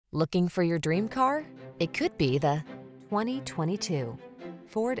Looking for your dream car? It could be the 2022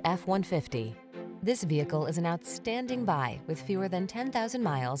 Ford F-150. This vehicle is an outstanding buy with fewer than 10,000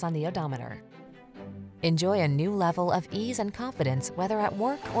 miles on the odometer. Enjoy a new level of ease and confidence whether at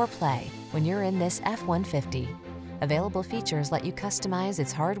work or play when you're in this F-150. Available features let you customize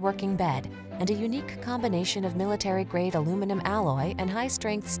its hard-working bed, and a unique combination of military-grade aluminum alloy and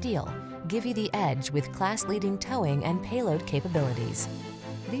high-strength steel give you the edge with class-leading towing and payload capabilities.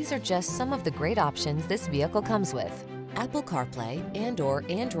 These are just some of the great options this vehicle comes with: Apple CarPlay and/or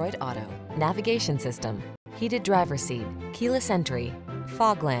Android Auto, navigation system, heated driver's seat, keyless entry,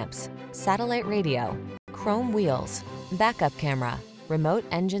 fog lamps, satellite radio, chrome wheels, backup camera, remote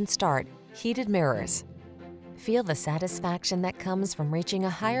engine start, heated mirrors. Feel the satisfaction that comes from reaching a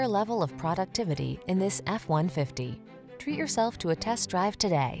higher level of productivity in this F-150. Treat yourself to a test drive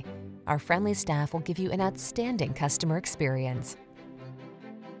today. Our friendly staff will give you an outstanding customer experience.